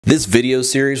This video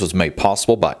series was made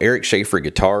possible by Eric Schaefer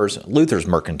Guitars, Luther's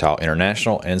Mercantile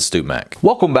International, and Stumac.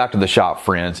 Welcome back to the shop,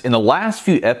 friends. In the last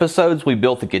few episodes, we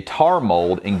built the guitar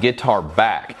mold and guitar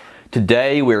back.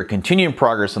 Today, we are continuing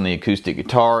progress on the acoustic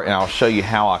guitar, and I'll show you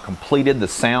how I completed the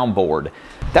soundboard.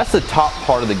 That's the top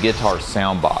part of the guitar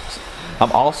sound box.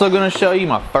 I'm also going to show you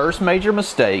my first major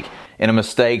mistake, and a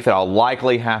mistake that I'll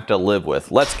likely have to live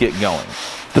with. Let's get going.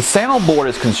 The soundboard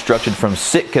is constructed from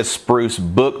Sitka spruce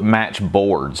book match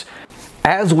boards.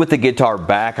 As with the guitar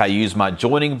back, I use my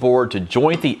jointing board to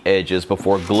joint the edges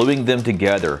before gluing them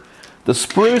together. The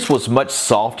spruce was much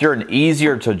softer and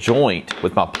easier to joint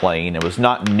with my plane and was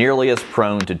not nearly as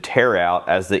prone to tear out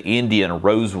as the Indian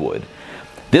rosewood.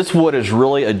 This wood is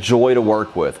really a joy to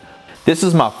work with. This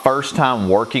is my first time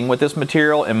working with this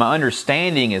material, and my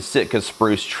understanding is Sitka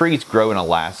spruce trees grow in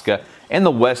Alaska and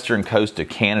the western coast of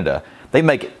Canada. They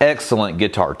make excellent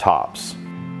guitar tops.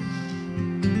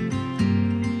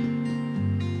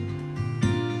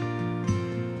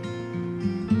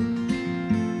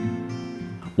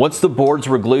 Once the boards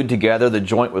were glued together, the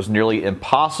joint was nearly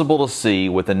impossible to see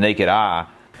with the naked eye.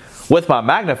 With my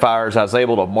magnifiers, I was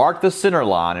able to mark the center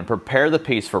line and prepare the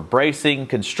piece for bracing,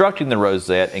 constructing the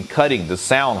rosette, and cutting the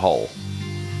sound hole.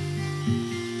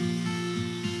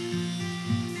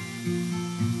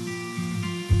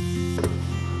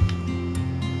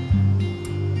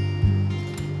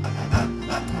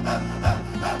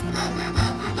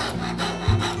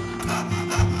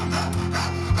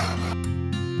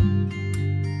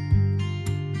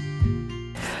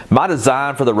 My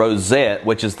design for the rosette,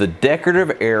 which is the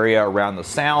decorative area around the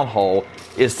sound hole,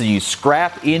 is to use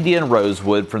scrap Indian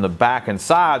rosewood from the back and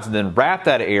sides and then wrap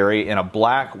that area in a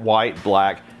black, white,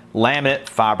 black laminate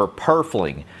fiber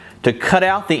purfling. To cut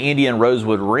out the Indian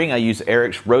rosewood ring, I use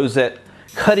Eric's rosette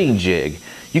cutting jig.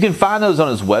 You can find those on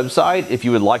his website if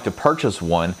you would like to purchase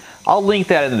one. I'll link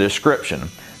that in the description.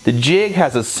 The jig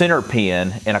has a center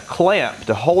pin and a clamp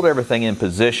to hold everything in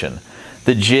position.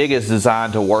 The jig is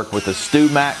designed to work with the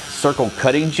Stumac circle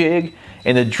cutting jig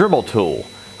and the Dremel tool.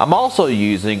 I'm also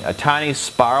using a tiny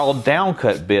spiral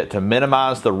downcut bit to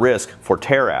minimize the risk for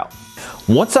tear out.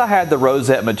 Once I had the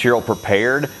rosette material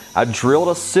prepared, I drilled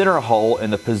a center hole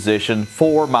in the position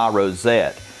for my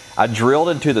rosette. I drilled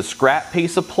into the scrap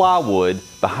piece of plywood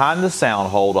behind the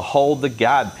sound hole to hold the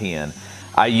guide pin.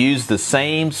 I used the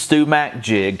same Stumac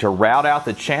jig to route out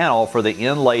the channel for the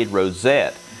inlaid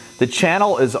rosette. The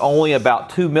channel is only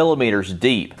about 2 millimeters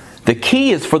deep. The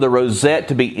key is for the rosette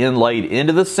to be inlaid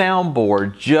into the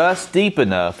soundboard just deep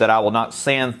enough that I will not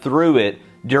sand through it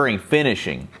during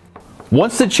finishing.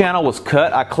 Once the channel was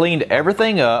cut, I cleaned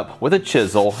everything up with a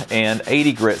chisel and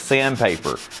 80 grit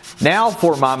sandpaper. Now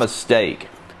for my mistake.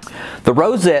 The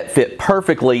rosette fit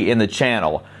perfectly in the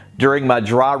channel during my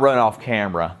dry run off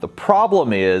camera. The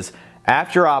problem is,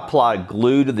 after I applied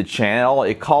glue to the channel,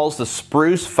 it caused the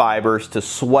spruce fibers to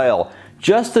swell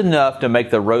just enough to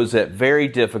make the rosette very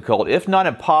difficult, if not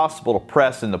impossible, to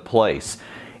press into place.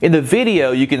 In the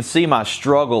video, you can see my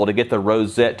struggle to get the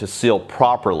rosette to seal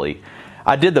properly.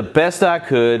 I did the best I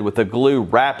could with the glue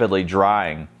rapidly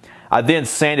drying. I then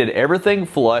sanded everything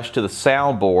flush to the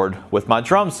soundboard with my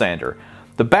drum sander.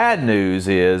 The bad news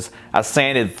is I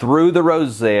sanded through the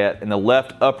rosette in the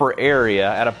left upper area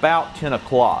at about 10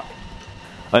 o'clock.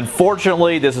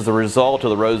 Unfortunately, this is a result of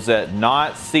the rosette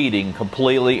not seating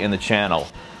completely in the channel.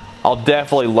 I'll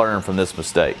definitely learn from this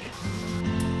mistake.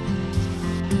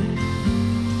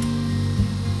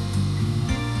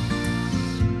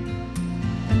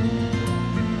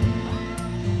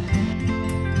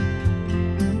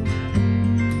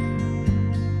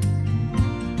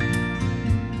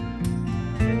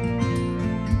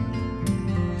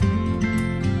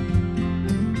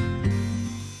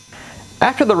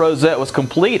 After the rosette was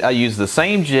complete, I used the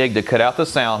same jig to cut out the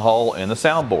sound hole in the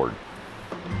soundboard.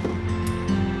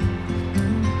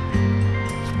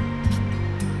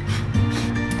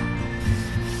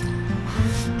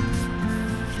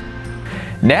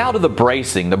 Now to the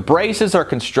bracing. The braces are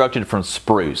constructed from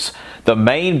spruce. The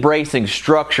main bracing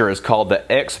structure is called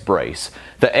the X brace.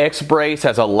 The X brace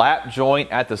has a lap joint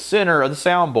at the center of the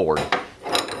soundboard.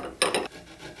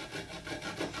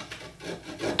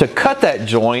 To cut that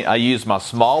joint, I used my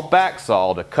small back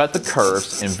saw to cut the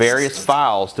kerfs and various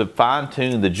files to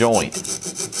fine-tune the joint.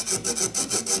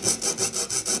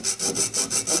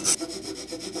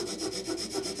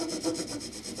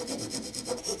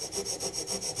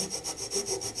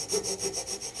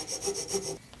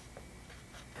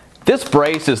 This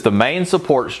brace is the main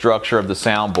support structure of the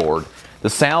soundboard. The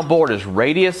soundboard is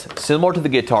radius similar to the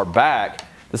guitar back,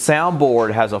 The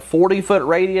soundboard has a 40-foot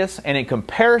radius, and in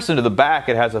comparison to the back,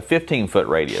 it has a 15-foot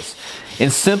radius. In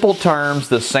simple terms,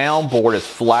 the soundboard is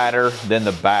flatter than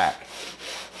the back.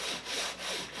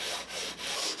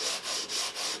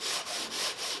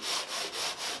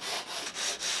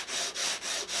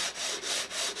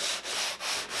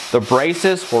 The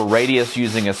braces were radius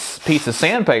using a piece of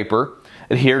sandpaper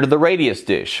adhered to the radius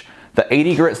dish. The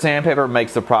 80 grit sandpaper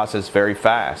makes the process very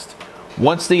fast.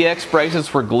 Once the X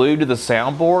braces were glued to the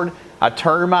soundboard, I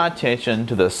turned my attention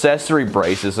to the accessory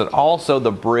braces and also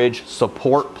the bridge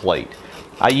support plate.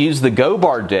 I used the Go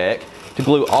Bar deck to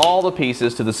glue all the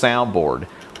pieces to the soundboard.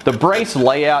 The brace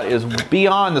layout is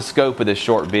beyond the scope of this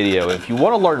short video. If you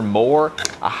want to learn more,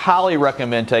 I highly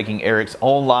recommend taking Eric's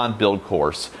online build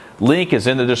course. Link is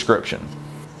in the description.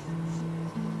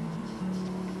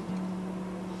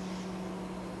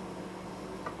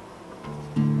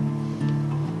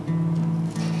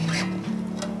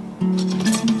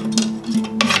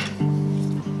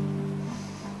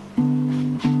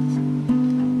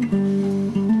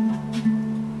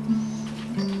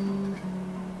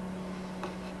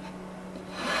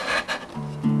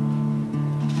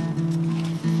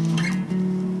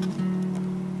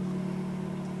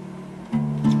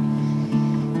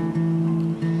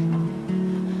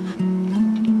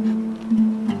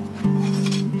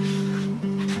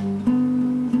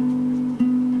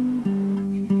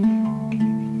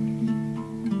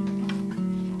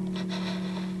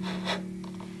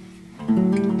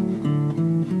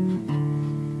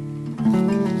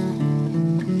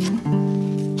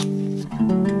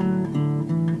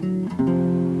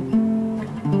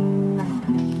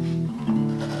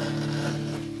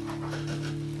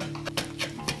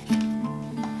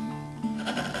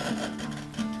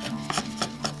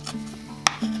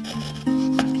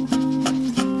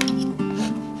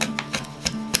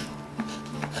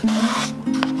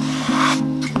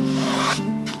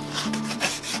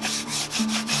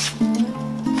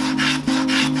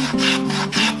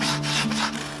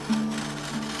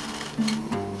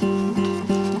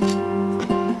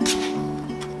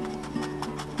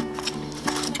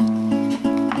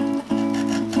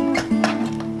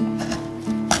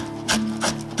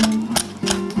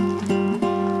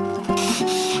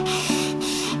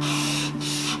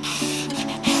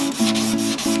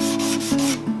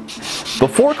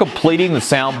 Before completing the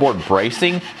soundboard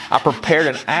bracing, I prepared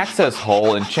an access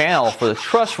hole and channel for the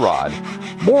truss rod.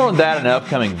 More on that in an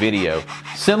upcoming video.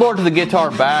 Similar to the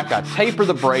guitar back, I tapered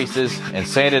the braces and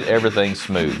sanded everything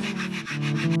smooth.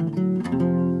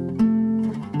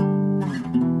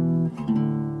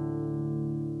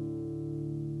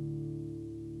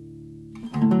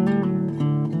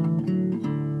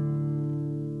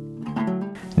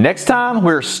 Next time,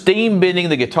 we're steam bending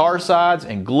the guitar sides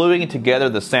and gluing together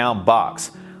the sound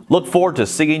box. Look forward to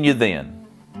seeing you then.